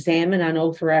summon and examine on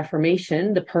oath or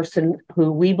affirmation the person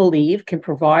who we believe can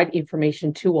provide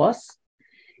information to us,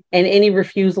 and any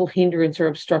refusal, hindrance, or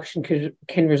obstruction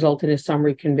can result in a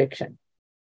summary conviction.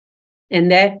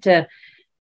 And that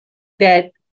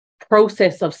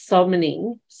process of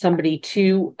summoning somebody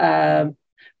to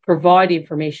provide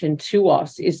information to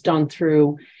us is done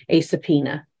through a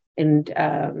subpoena, and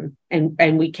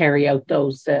we carry out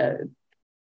those.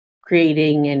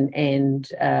 Creating and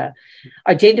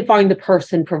identifying the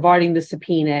person, providing the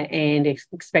subpoena, and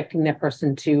expecting that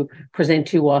person to present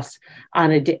to us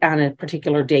on a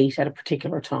particular date at a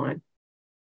particular time.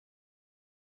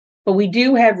 But we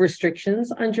do have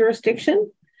restrictions on jurisdiction.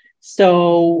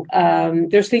 So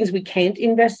there's things we can't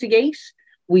investigate.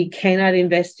 We cannot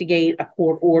investigate a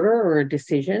court order or a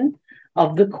decision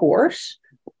of the court.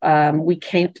 We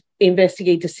can't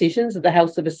investigate decisions of the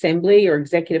House of Assembly or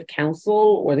Executive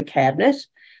Council or the Cabinet.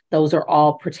 Those are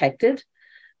all protected.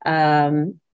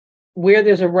 Where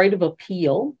there's a right of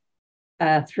appeal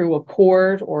through a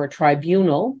court or a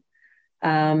tribunal,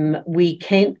 we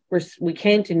can't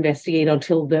investigate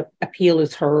until the appeal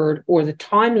is heard or the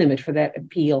time limit for that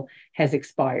appeal has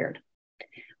expired.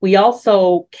 We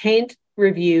also can't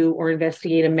review or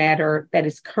investigate a matter that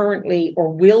is currently or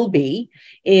will be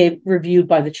reviewed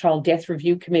by the Child Death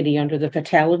Review Committee under the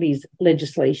fatalities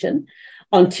legislation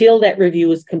until that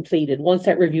review is completed. Once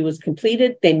that review is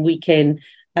completed, then we can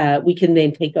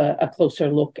then take a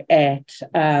closer look at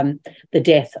the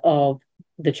death of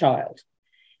the child.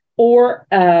 Or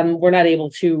we're not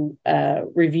able to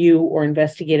review or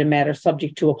investigate a matter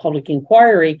subject to a public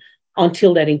inquiry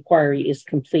until that inquiry is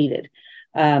completed.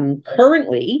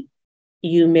 Currently,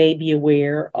 you may be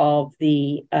aware of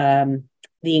the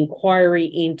inquiry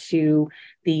into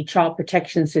the child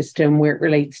protection system where it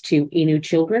relates to Innu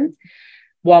children.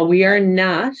 While we are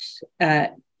not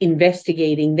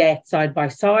investigating that side by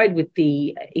side with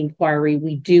the inquiry,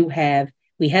 we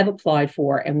have applied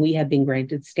for and we have been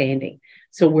granted standing.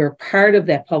 So we're part of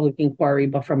that public inquiry,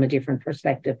 but from a different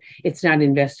perspective. It's not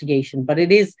investigation, but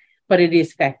it is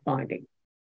fact-finding.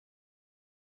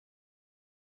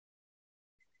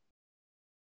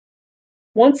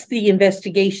 Once the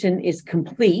investigation is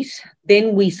complete,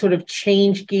 then we sort of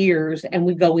change gears and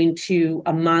we go into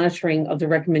a monitoring of the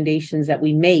recommendations that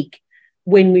we make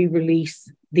when we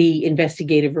release the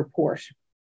investigative report.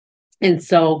 And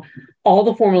so all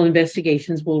the formal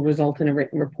investigations will result in a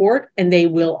written report, and they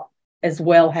will as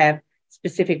well have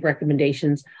specific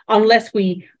recommendations, unless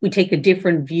we take a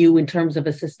different view in terms of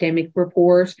a systemic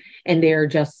report and they're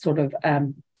just sort of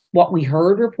what we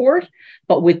heard report.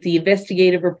 But with the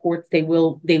investigative reports, they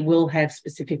will have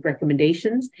specific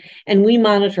recommendations, and we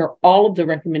monitor all of the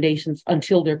recommendations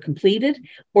until they're completed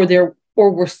or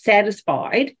we're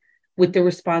satisfied with the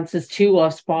responses to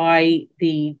us by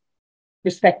the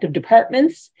respective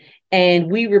departments,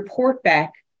 and we report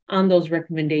back on those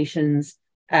recommendations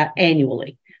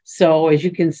annually. So as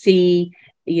you can see,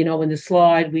 in the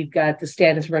slide, we've got the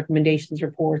status recommendations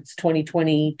reports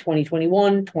 2020,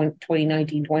 2021,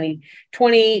 2019,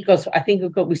 2020. I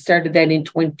think we started that in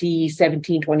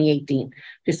 2017, 2018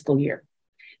 fiscal year.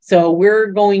 So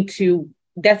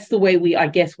that's the way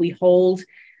we hold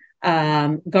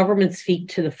government's feet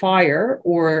to the fire,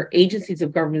 or agencies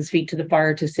of government's feet to the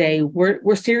fire, to say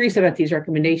we're serious about these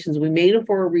recommendations. We made them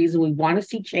for a reason. We want to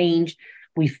see change.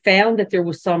 We found that there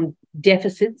was some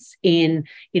deficits in,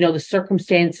 the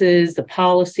circumstances, the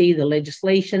policy, the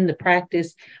legislation, the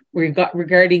practice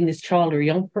regarding this child or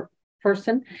young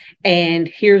person. And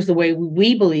here's the way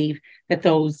we believe that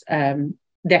those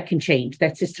that can change.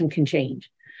 That system can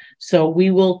change. So we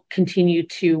will continue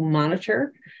to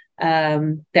monitor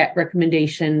that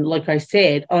recommendation, like I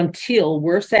said, until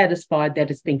we're satisfied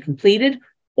that it's been completed,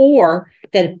 or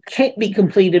that it can't be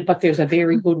completed, but there's a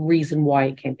very good reason why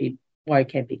it can't be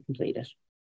completed.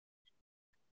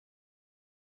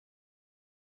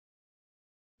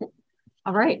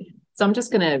 All right. So I'm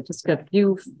just going to a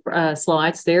few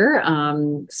slides there.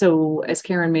 So as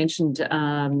Karen mentioned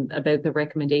about the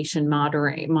recommendation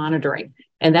monitoring,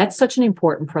 and that's such an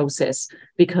important process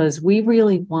because we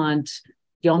really want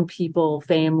young people,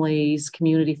 families,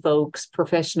 community folks,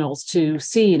 professionals to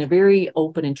see in a very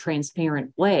open and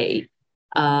transparent way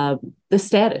the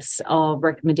status of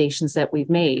recommendations that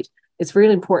we've made. It's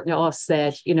really important to us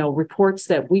that, reports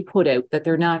that we put out, that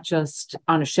they're not just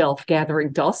on a shelf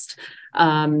gathering dust,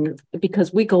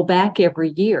 because we go back every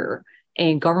year,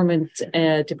 and government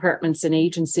departments and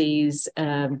agencies,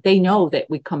 they know that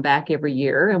we come back every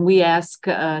year, and we ask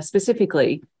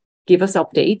specifically, give us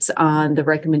updates on the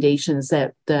recommendations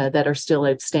that are still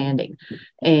outstanding.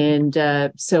 And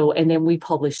then we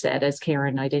publish that, as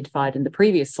Karen identified in the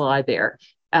previous slide there.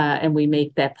 And we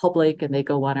make that public, and they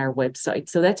go on our website.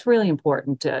 So that's really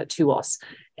important to us.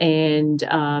 And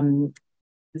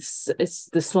it's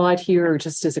the slide here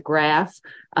just as a graph,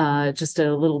 just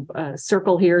a little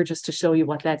circle here just to show you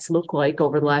what that's looked like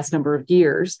over the last number of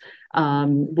years.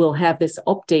 We'll have this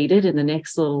updated in the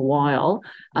next little while.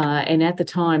 And at the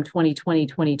time, 2020,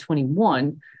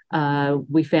 2021,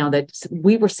 we found that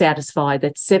we were satisfied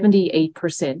that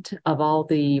 78% of all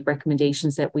the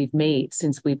recommendations that we've made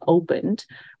since we've opened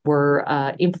were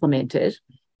implemented.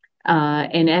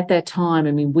 And at that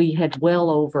time, we had well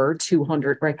over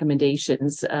 200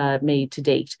 recommendations made to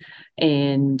date.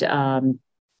 And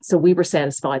so we were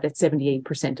satisfied that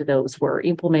 78% of those were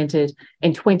implemented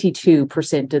and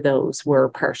 22% of those were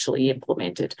partially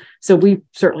implemented. So we've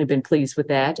certainly been pleased with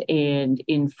that. And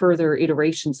in further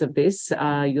iterations of this,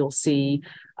 you'll see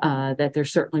that there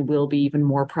certainly will be even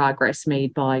more progress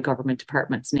made by government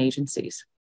departments and agencies.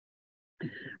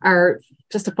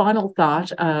 Just a final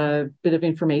thought, a bit of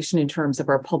information in terms of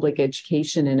our public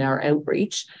education and our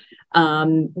outreach.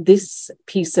 This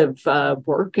piece of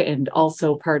work and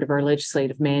also part of our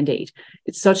legislative mandate,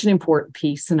 it's such an important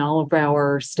piece, and all of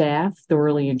our staff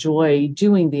thoroughly enjoy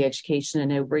doing the education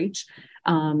and outreach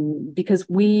because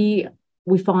we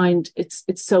find it's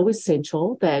so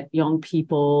essential that young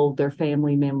people, their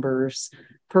family members,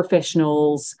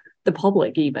 professionals, the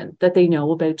public even, that they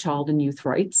know about child and youth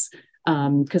rights.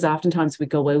 Because oftentimes we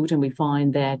go out and we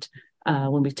find that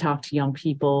when we talk to young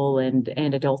people and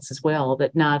adults as well,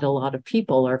 that not a lot of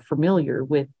people are familiar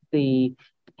with the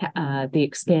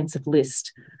expansive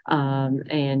list of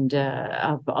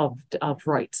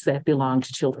rights that belong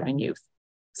to children and youth.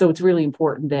 So it's really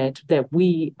important that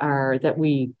we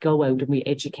go out and we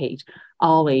educate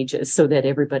all ages so that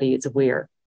everybody is aware.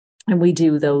 And we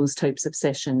do those types of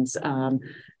sessions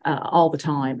all the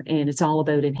time. And it's all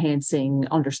about enhancing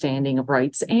understanding of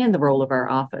rights and the role of our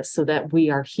office so that we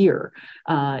are here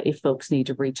if folks need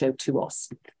to reach out to us.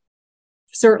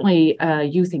 Certainly,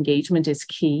 youth engagement is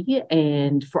key.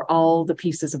 And for all the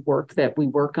pieces of work that we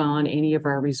work on, any of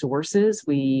our resources,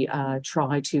 we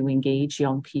try to engage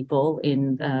young people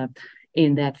in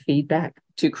that feedback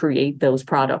to create those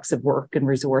products of work and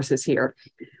resources here.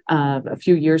 A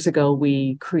few years ago,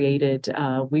 we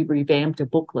revamped a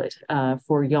booklet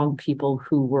for young people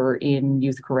who were in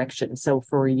youth correction, so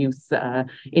for youth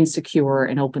in secure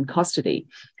and open custody.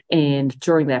 And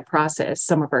during that process,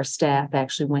 some of our staff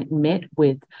actually went and met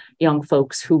with young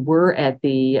folks who were at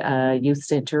the youth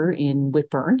center in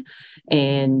Whitburn.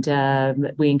 And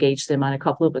we engaged them on a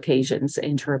couple of occasions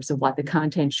in terms of what the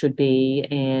content should be.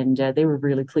 And they were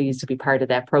really pleased to be part of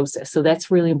that process. So that's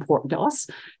really important to us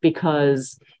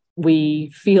because we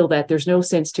feel that there's no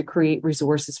sense to create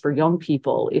resources for young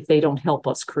people if they don't help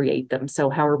us create them. So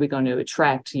how are we going to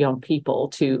attract young people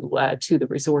to the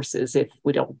resources if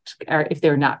they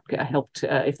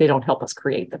don't help us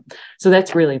create them? So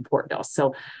that's really important to us.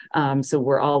 So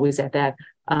we're always at that.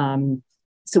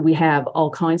 So we have all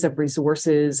kinds of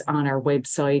resources on our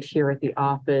website here at the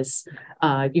office.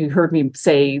 You heard me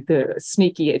say the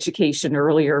sneaky education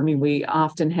earlier. I mean, we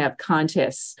often have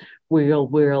contests where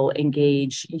we'll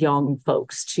engage young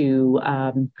folks to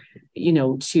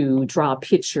draw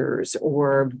pictures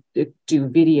or do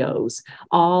videos,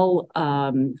 all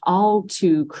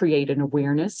to create an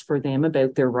awareness for them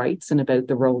about their rights and about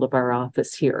the role of our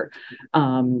office here.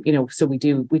 So we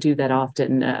do that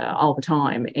often, all the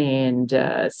time, and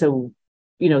so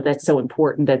that's so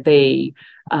important that they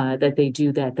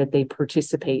do that they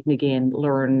participate and again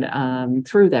learn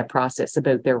through that process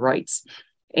about their rights.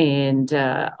 And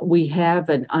we have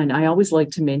and I always like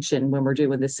to mention when we're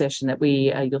doing this session that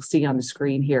you'll see on the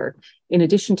screen here, in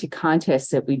addition to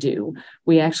contests that we do,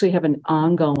 we actually have an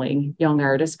ongoing young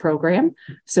artist program.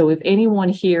 So if anyone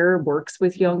here works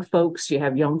with young folks, you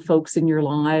have young folks in your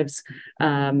lives,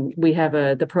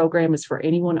 the program is for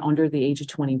anyone under the age of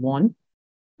 21.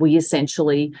 We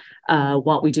essentially,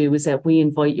 what we do is that we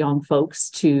invite young folks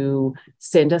to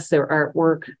send us their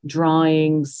artwork,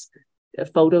 drawings,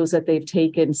 photos that they've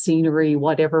taken, scenery,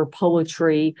 whatever,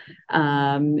 poetry,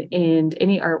 and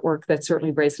any artwork that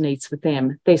certainly resonates with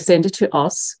them. They send it to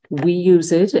us. We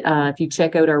use it. If you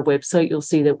check out our website, you'll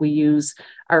see that we use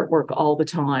artwork all the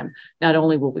time. Not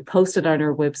only will we post it on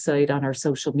our website, on our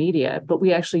social media, but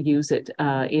we actually use it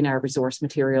in our resource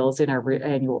materials, in our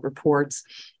annual reports.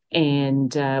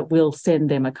 And we'll send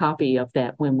them a copy of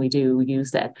that when we do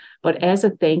use that. But as a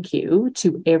thank you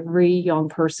to every young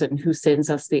person who sends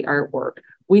us the artwork,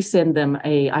 we send them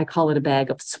I call it a bag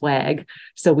of swag.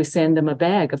 So we send them a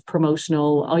bag of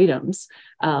promotional items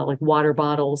like water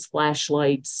bottles,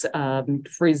 flashlights,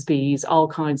 frisbees, all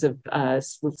kinds of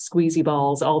squeezy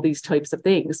balls, all these types of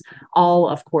things, all,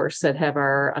 of course, that have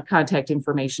our contact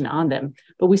information on them.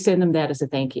 But we send them that as a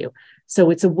thank you. So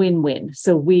it's a win-win.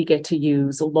 So we get to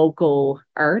use local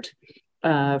art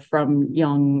from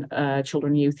young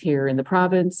children and youth here in the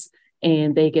province,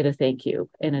 and they get a thank you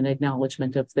and an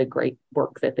acknowledgement of the great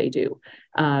work that they do.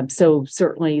 So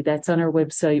certainly that's on our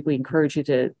website. We encourage you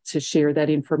to share that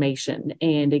information.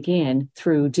 And again,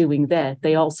 through doing that,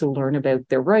 they also learn about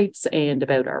their rights and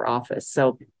about our office.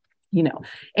 So,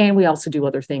 and we also do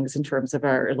other things in terms of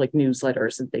our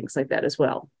newsletters and things like that as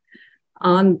well.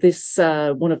 On this,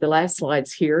 one of the last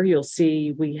slides here, you'll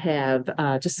see we have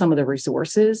just some of the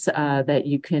resources that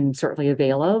you can certainly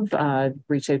avail of.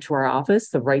 Reach out to our office,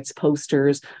 the rights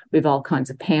posters. We have all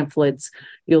kinds of pamphlets.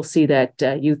 You'll see that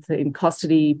Youth in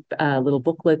Custody little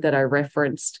booklet that I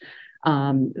referenced.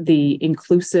 The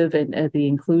inclusive and the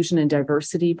inclusion and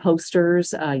diversity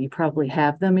posters, you probably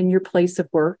have them in your place of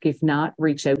work. If not,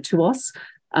 reach out to us.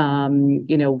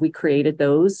 We created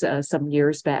those some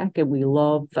years back, and we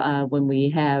love when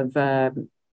we have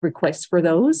requests for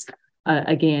those.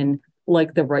 Again,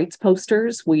 like the rights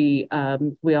posters, we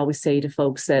always say to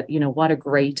folks that, what a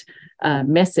great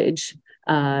message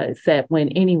that when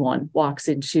anyone walks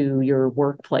into your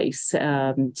workplace,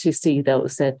 to see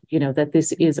those, that, that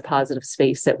this is a positive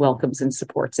space that welcomes and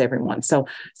supports everyone. So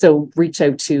reach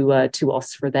out to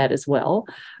us for that as well.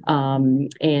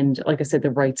 And like I said,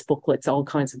 the rights booklets, all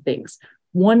kinds of things.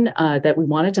 One that we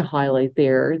wanted to highlight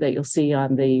there that you'll see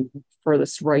on the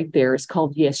furthest right there is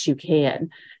called Yes, You Can.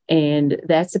 And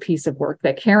that's a piece of work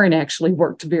that Karen actually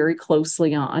worked very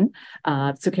closely on.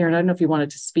 So Karen, I don't know if you wanted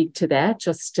to speak to that,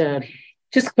 just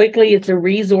quickly. It's a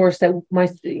resource that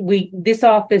this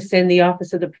office and the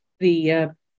Office of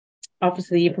the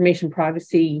Office of the Information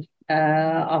Privacy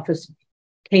Office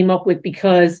came up with,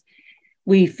 because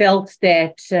we felt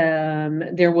that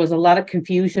there was a lot of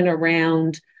confusion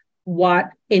around what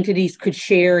entities could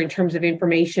share in terms of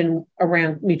information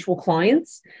around mutual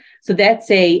clients. So that's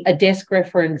a desk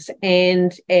reference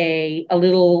and a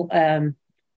little,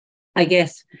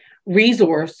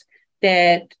 resource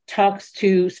that talks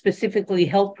to specifically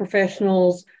health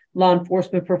professionals, law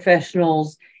enforcement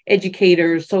professionals,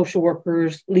 educators, social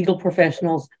workers, legal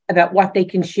professionals about what they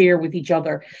can share with each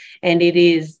other. And it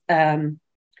is,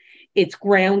 it's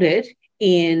grounded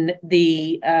in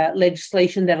the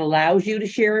legislation that allows you to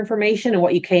share information and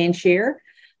what you can share.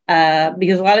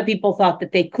 Because a lot of people thought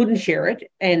that they couldn't share it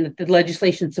and that the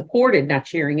legislation supported not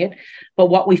sharing it. But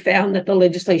what we found that the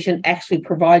legislation actually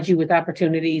provides you with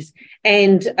opportunities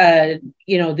and,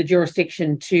 the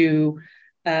jurisdiction to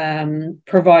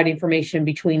provide information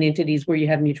between entities where you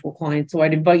have mutual clients. So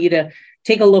I'd invite you to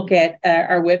take a look at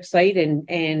our website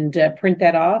and print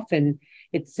that off. And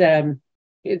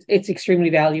it's extremely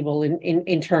valuable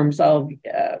in terms of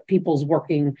people's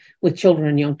working with children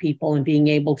and young people and being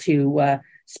able to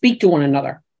speak to one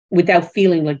another without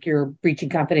feeling like you're breaching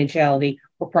confidentiality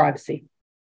or privacy.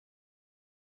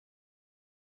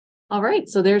 All right,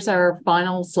 so there's our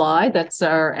final slide. That's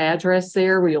our address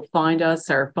there where you'll find us,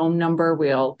 our phone number.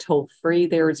 We'll toll free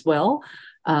there as well.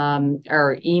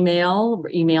 Our email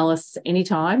us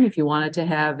anytime. If you wanted to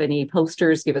have any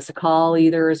posters, give us a call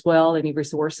either as well, any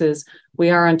resources. We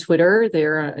are on Twitter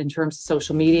there in terms of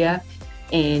social media.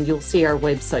 And you'll see our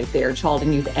website there,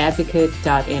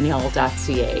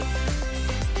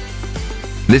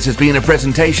 ChaldenYouthAdvocate.nl.ca. This has been a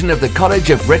presentation of the College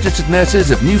of Registered Nurses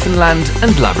of Newfoundland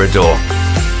and Labrador.